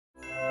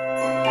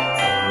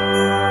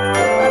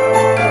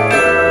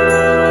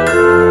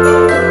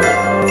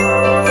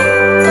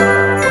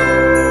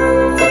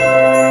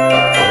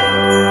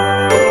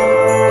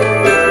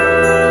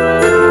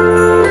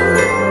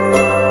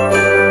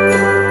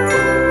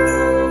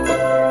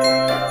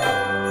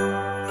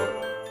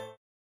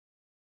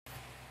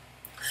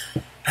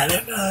Hello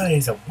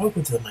guys and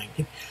welcome to the Mind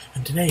Kid,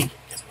 and today,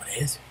 guess what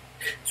it is?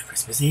 It's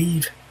Christmas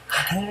Eve.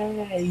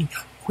 Hey,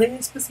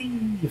 Christmas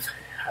Eve!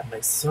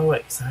 I'm so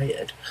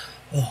excited.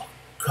 Oh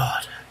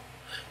god,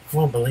 I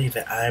won't believe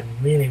it. I'm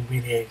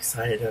really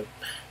excited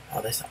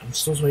about this. I'm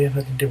so sorry if I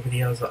didn't do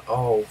videos at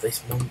all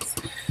this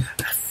month.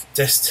 I've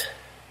just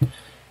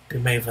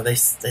been made for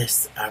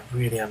this I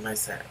really am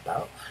excited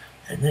about.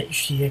 And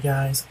next year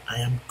guys,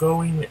 I am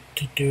going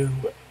to do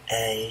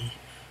a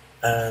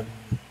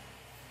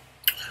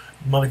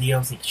more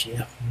videos each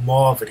year,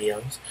 more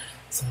videos.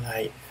 So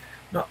like,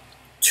 not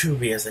 2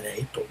 videos a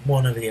day, but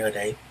 1 video a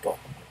day, but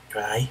I'm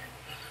gonna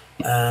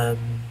try.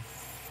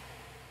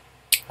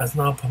 That's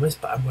not a promise,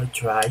 but I'm gonna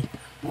try.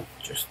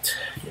 Just,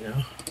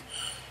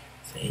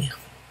 see.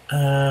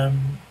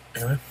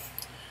 Anyway,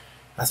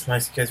 that's my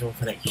schedule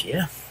for next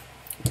year.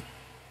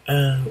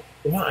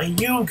 What are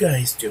you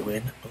guys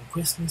doing on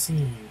Christmas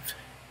Eve?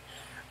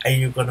 Are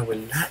you gonna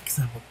relax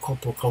and have a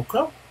cup of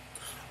cocoa?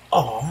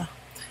 Or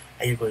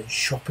are you going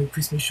shopping,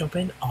 Christmas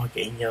shopping, or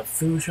getting your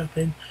food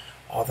shopping,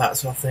 or that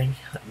sort of thing?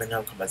 Let me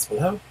know in the comments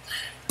below.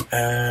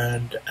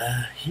 And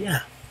yeah,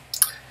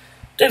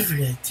 don't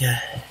forget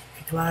to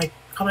click like,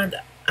 comment,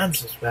 and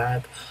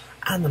subscribe.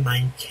 And the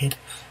Mind Kid,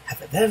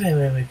 have a very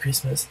Merry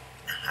Christmas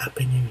and a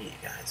Happy New Year,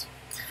 guys.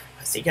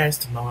 I'll see you guys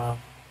tomorrow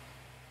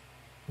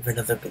with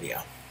another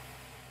video.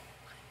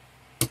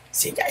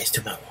 See you guys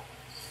tomorrow.